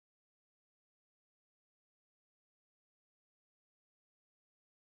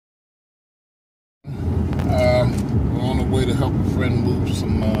friend moved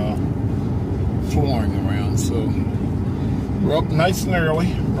some flooring around, so we're up nice and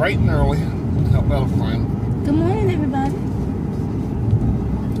early, bright and early. Help out a friend. Good morning, everybody.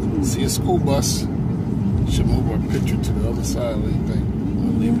 See a school bus. Should move our picture to the other side. What do you think?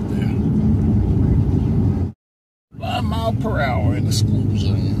 We'll leave it there. 5 miles per hour in the school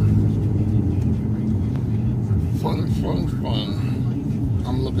zone. Fun, fun, fun.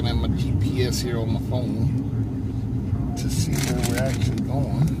 I'm looking at my GPS here on my phone to see where we're actually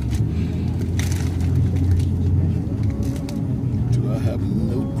going. Do I have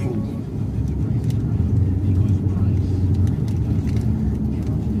no clue?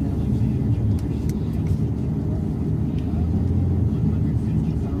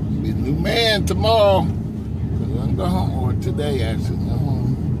 Be a new man tomorrow. Cause I'm going home, or today actually, go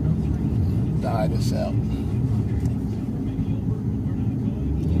home, dye this out.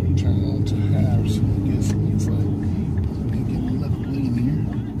 Turn on to halves. I guess it looks like we get enough lean here.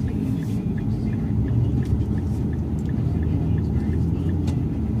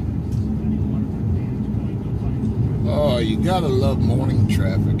 Oh, you gotta love morning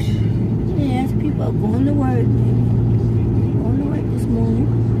traffic. Yes, people are going to work. Going to work this morning.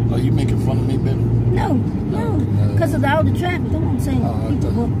 Oh, you making fun of me, baby? No, because of all the traffic. That's what I'm saying.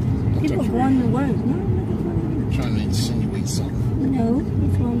 People going to work. No, I'm not making fun of you. Trying to insinuate something. No,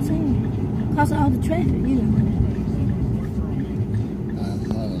 that's what I'm saying. Because of all the traffic, you know. I don't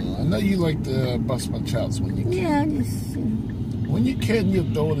know. I know you like to bust my chops when you can. Yeah, I just... when you can,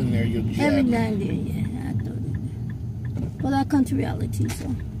 you'll throw it in there. You'll jab. Every now and then, yeah, I throw it in there. But I come to reality,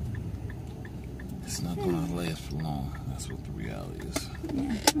 so... It's not going to last for long. That's what the reality is.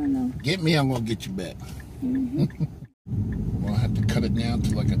 Yeah, I know. Get me, I'm going to get you back. Mm-hmm. We'll have to cut it down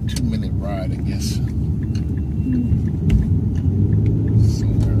to like a 2-minute ride, I guess.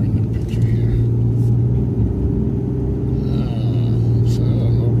 Somewhere in the picture here. So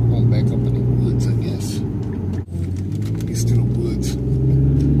we're going back up in the woods, I guess. It's to the woods.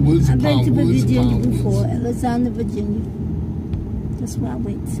 Woods I've been upon to woods Virginia upon before, woods. Alexander, Virginia. That's where I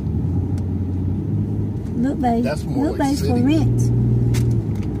went. Look like, That's more look like like for city. rent.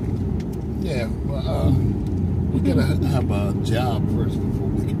 Yeah, well, we gotta have a job first before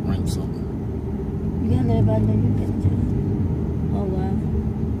we can rent something. You gotta let everybody know you got a job. Oh, wow.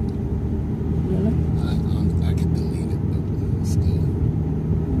 Really? I can delete it, but still.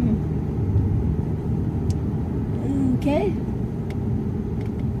 Okay.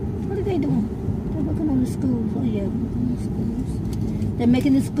 What are they doing? They're working on the schools. Oh, yeah, working on the schools. They're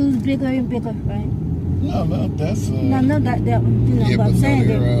making the schools bigger and bigger, right? No, that's... No, that one. You know yeah, what I'm saying?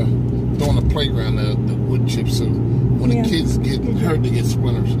 they're throwing the playground, the wood chips, so when the kids get hurt, they get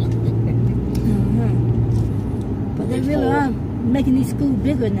splinters. But they really are making these schools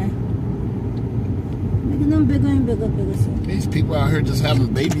bigger now. Making them bigger and bigger. So. These people out here just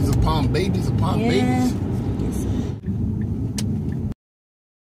having babies upon babies upon babies. Yes, sir.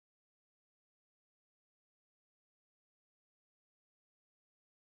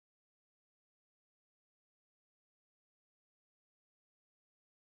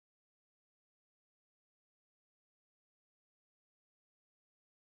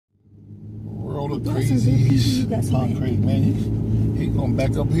 World of You got crazy. some good people, you got some Upon bad crazy, people. man. He going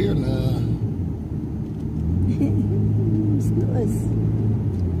back up here and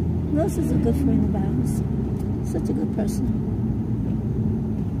Lewis is a good friend of ours. Such a good person.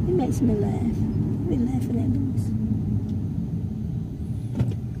 He makes me laugh. We laughing at Lewis.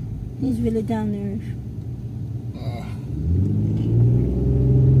 He's really down to earth.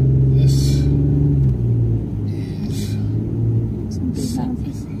 this is Some big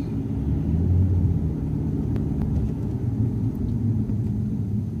houses.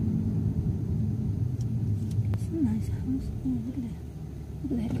 It's a nice house. Oh, look at that.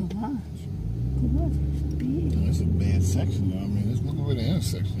 Look at that garage. Garage is big. That's a bad section, though. I mean, let's look over the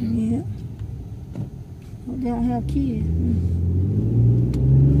intersection. Yeah. Hope they don't have kids.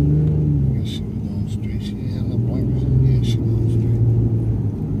 I guess she was going straight. She didn't have no blinkers. Yeah, she was straight.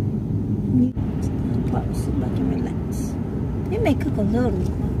 I'm probably sit back and relax. They may cook a little. I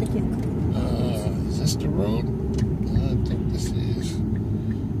think they'll cook. Is this the road? I think this is.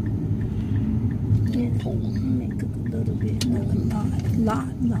 Yeah. Poland. They may cook a little bit. Lot.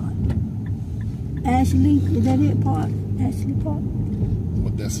 Ashley, is that it, Park? Ashley Park?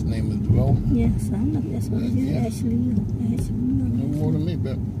 What, that's the name of the road? Yes, I don't know if that's what it is. Yeah. Ashley. No more than me,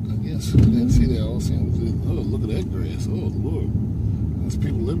 but I guess I didn't see that. All I seen was this. Oh, look at that grass. Oh, Lord. There's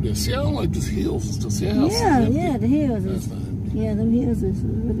people live there. See, I don't like these hills and stuff. See how Yeah, the hills is. That's not empty. Yeah, them hills is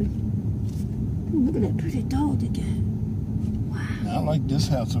really. Look at that pretty dog they got. Wow. I like this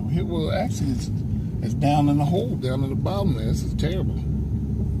house over here. Well, actually, It's down in the hole, down in the bottom there. This is terrible.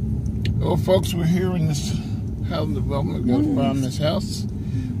 Well, folks, we're here in this housing development. We're going to find this house.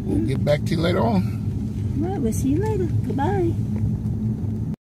 We'll get back to you later on. All right, we'll see you later. Goodbye.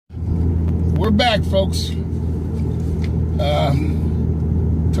 We're back, folks.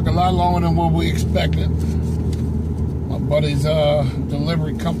 Took a lot longer than what we expected. My buddy's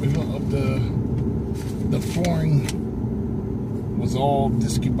delivery company of the flooring was all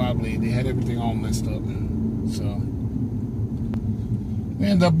discombobulated. They had everything all messed up. So we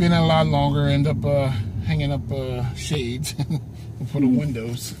ended up being a lot longer. Ended up hanging up shades for the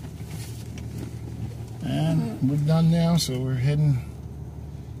windows. And we're done now, so we're heading.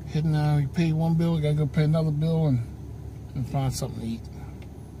 We paid one bill. We gotta go pay another bill and find something to eat.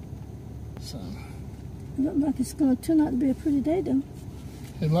 So It looks like it's gonna turn out to be a pretty day, though.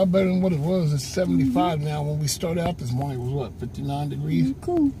 it's a lot better than what it was. It's 75 now. When we started out this morning, it was what, 59 degrees?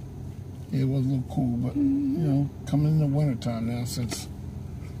 Cool. Yeah, it was a little cool, but you know, coming in the wintertime now, since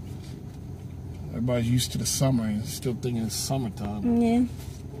everybody's used to the summer and still thinking it's summertime. Yeah.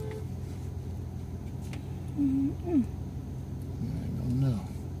 I don't know.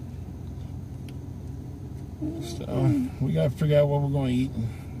 So we gotta figure out what we're gonna eat and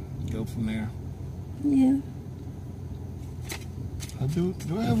go from there. Yeah. Do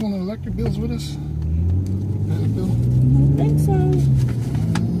I have one of the electric bills with us? Electric bill? I don't think so.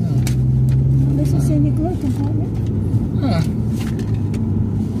 Unless it's in the glove compartment. Huh.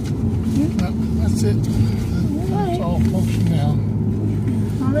 No, that's it. That's all function now.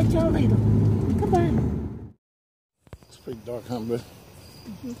 I'll let y'all later. Goodbye. It's pretty dark, huh, bud?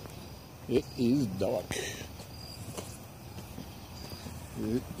 It is dark.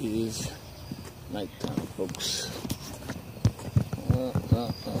 It is nighttime, folks.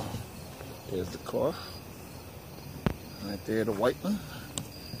 There's the car. Right there, the white one.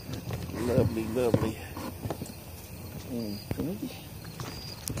 Lovely, lovely. Infiniti.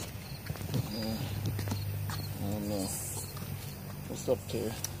 I don't know. What's up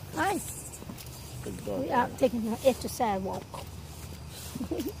there? Hi. Pretty dark. We're out taking an exercise walk.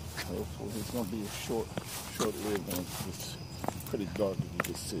 Hopefully it's gonna be a short-lived one. It's pretty dark, as you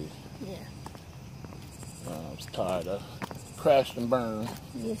can see. Yeah. I was tired. I crashed and burned.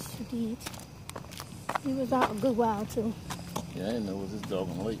 Yes, you did. We was out a good while too. Yeah, I didn't know it was this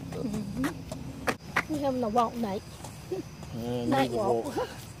doggone late, but We're having a walk night. Night walk.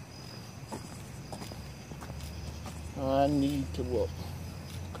 I need to walk.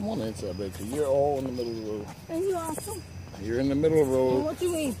 Come on inside, baby, because you're all in the middle of the road. And you awesome. You're in the middle of the And road. what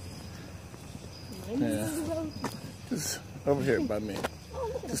you mean? Yeah. Just over here by me.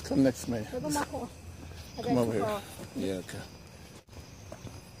 Just come next to me. Look at my car. I Come got over your here. car. Yeah, okay.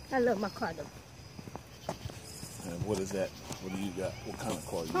 I love my car though. And what is that? What do you got? What kind of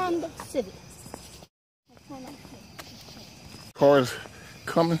car you got? Honda Civic. Car's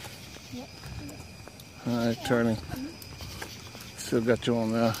coming. Yep. All right, turning. Still got you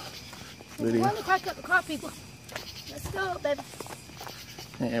on there. Video. Want to crack up the car, people? Let's go, baby.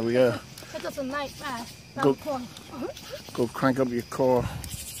 Yeah, we gotta Take us a night ride Go. down the corner. go crank up your car.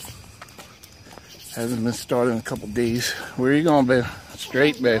 Hasn't been started in a couple days. Where are you going, babe?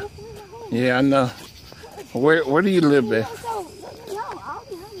 Straight, babe. Yeah, I know. Where do you live, babe?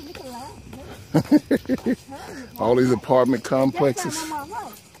 All these apartment complexes.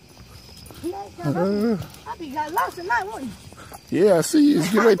 I be got lost tonight, won't you? Yeah, I see you.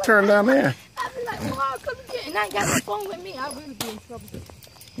 Get ready to turn down there. I be like, well, I couldn't get, and I ain't got my phone with me. I really be in trouble.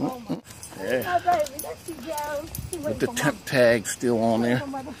 Oh my. Yeah. Oh, baby, that's you, Joe. With the temp tag still on there.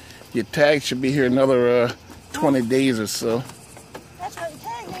 Mother. Your tag should be here another 20 days or so. That's what the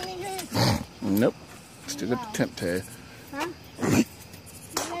tag ain't in here. Nope. Still got the temp tag. Huh? Yeah, you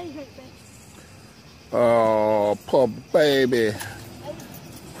hurt, baby. Oh, poor baby.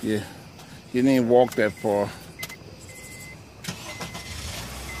 Yeah. You didn't even walk that far.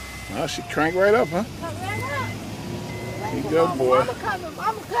 Oh, she cranked right up, huh? Come right up. There you go, boy. Mama coming,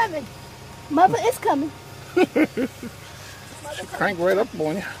 mama coming. Mother is coming. She cranked right up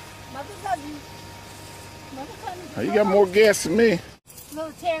on you. Mother coming. Mother coming. Oh, you got more gas than me.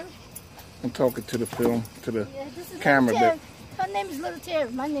 Little Terry. I'm talking to the film, to the Yeah, this is camera. Little Terry. Her name is Little Terry.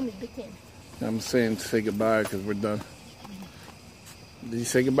 My name is Big Terry. I'm saying say goodbye because we're done. Did you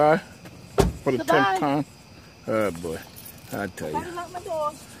say goodbye? For the Goodbye. 10th time? Oh, boy. I tell you. Probably lock my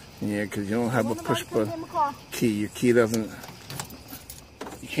door. Yeah, because you don't have a Won't push nobody come button in my car. key. Your key doesn't...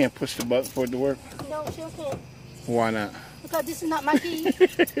 You can't push the button for it to work? No, she can't. Why not? Because this is not my keys.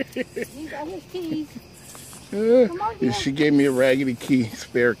 These are his keys. Come on, Yeah, she gave me a raggedy key,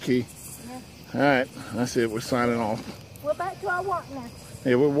 spare key. Yeah. All right, that's it. We're signing off. We're back to our walk now.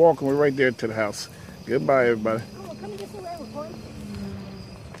 Yeah, we're walking. We're right there to the house. Goodbye, everybody. Oh, come and get some railroad, boy.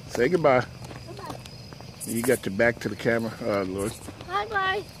 Say goodbye. Goodbye. You got your back to the camera. Oh, Lord.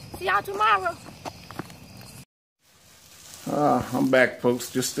 Bye-bye. See y'all tomorrow. I'm back,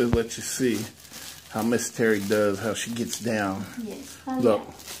 folks, just to let you see how Miss Terry does, how she gets down. Yes. Look.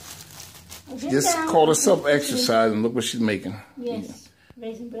 She just called herself exercise, and look what she's making. Yes.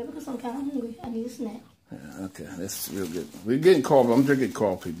 Raisin bread because I'm kind of hungry. I need a snack. Yeah, okay, that's real good. We're getting coffee. I'm drinking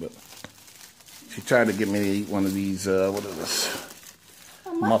coffee, but she tried to get me to eat one of these, what is this?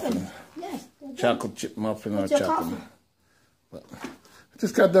 A muffin. Yes. Chocolate chip muffin or What's your chocolate. coffee? But I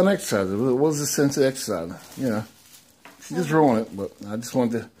just got done exercising. What was the sense of exercising? You know, she just ruined it, but I just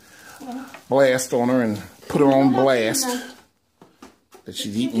wanted to blast on her and put her on blast that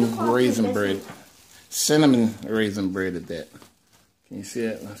she's eating raisin bread. Cinnamon raisin bread at that. Can you see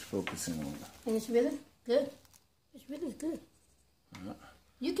it? Let's focus in on it. And it's really good. It's really good.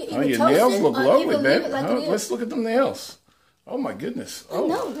 You can Oh, even your toast nails it, look or you lovely, can leave babe. it like Oh, it is. let's look at them nails. Oh, my goodness. Oh,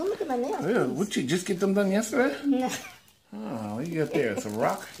 No, don't look at my nails. yeah. Would you just get them done yesterday? No. Oh, what you got there? It's a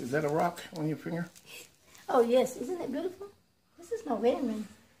rock? Is that a rock on your finger? Oh, yes. Isn't it beautiful? This is my wedding ring.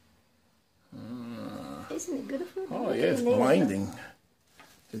 Isn't it beautiful? Oh, Look yeah, at it's the nails. blinding.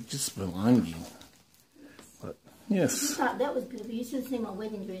 It's just blinding. But, You yes. thought that was beautiful. You should have seen my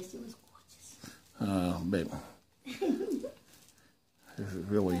wedding dress. It was gorgeous. Baby. This is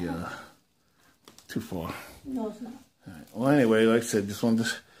really too far. No, it's not. All right. Well, anyway, like I said, just wanted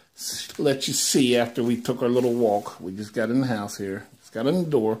to let you see after we took our little walk. We just got in the house here. Just got in the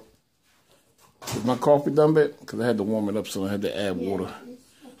door. Is my coffee done, babe? Because I had to warm it up, so I had to add water.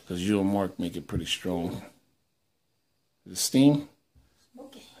 Because you and Mark make it pretty strong. The steam?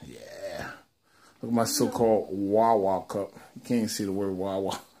 Okay. Yeah. Look at my so-called Wawa cup. You can't even see the word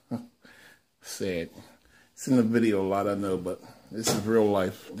Wawa. Sad. It's in the video a lot, I know, but this is real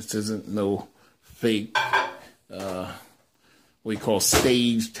life. This isn't no fake, what you call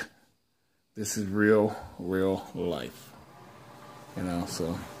staged. This is real life. You know,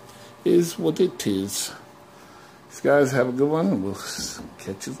 so it is what it is. These guys have a good one. We'll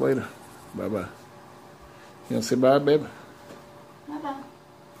catch you later. Bye-bye. You gonna say bye, baby? Bye-bye.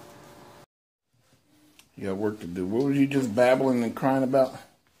 You got work to do. What were you just babbling and crying about?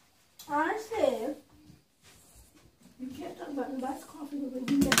 I said, you can't talk about nobody's coffee when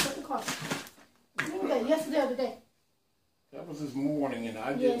you messed up the coffee. You did that yesterday or today? That was this morning, and I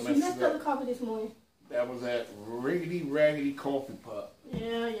Yes, didn't you mess messed it up the up. coffee this morning. That was that raggedy coffee pot.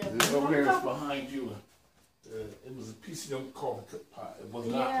 Yeah. This over there is behind you. It was a piece of the coffee pot. It was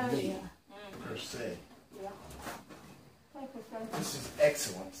not me, per se. Yeah. This is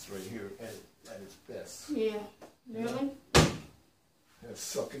excellence right here at its best. Yeah. Really? That's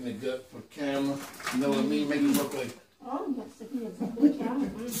sucking the gut for camera. You know what I mean? Make it look like... Oh, yes, it is. The camera.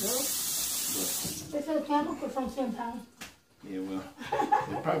 They said the camera put from 10 pounds. Yeah, well,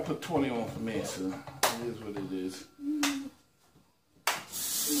 they probably put 20 on for me, so it is what it is.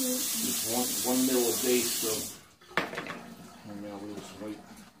 Just one meal a day, so I'm gonna lose weight.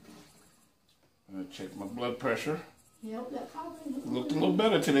 I'm gonna check my blood pressure. Yep, that coffee. Looked a little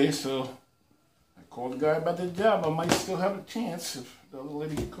better today, so I called the guy about the job. I might still have a chance if the other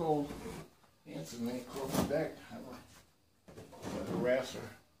lady you called answers me, calls me back. I'll harass her.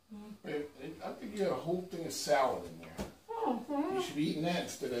 I think you got a whole thing of salad in there. You should be eating that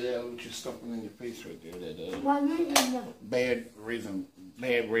instead of that what you're stuffing in your face right there. That Why are you eating that? bad raisin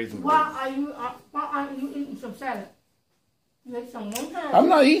bread. Why aren't you eating some salad? You ate some one time. I'm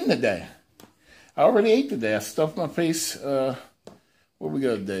not eating today. I already ate today. I stuffed my face. Where we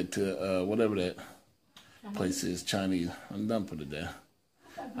go today? To whatever that place is, Chinese. I'm done for today.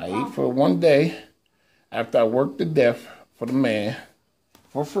 I ate for one day after I worked to death for the man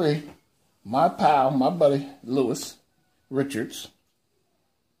for free. My pal, my buddy, Lewis Richards.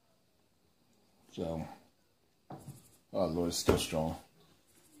 So, oh Lord, it's still strong.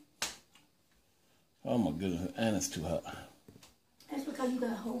 Oh my goodness, and it's too hot. That's because you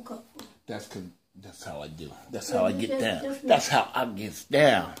got a whole cup full. That's how I do. That's how I get down. That's how I get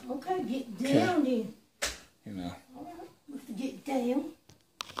down. Okay, get down then. You know. All right, we have to get down.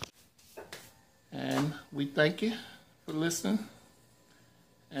 And we thank you for listening.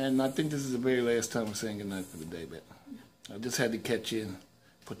 And I think this is the very last time we're saying goodnight for the day, but I just had to catch you and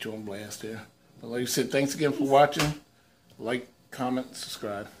put you on blast there. But like I said, thanks again for watching. Like, comment,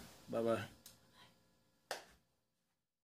 subscribe. Bye-bye.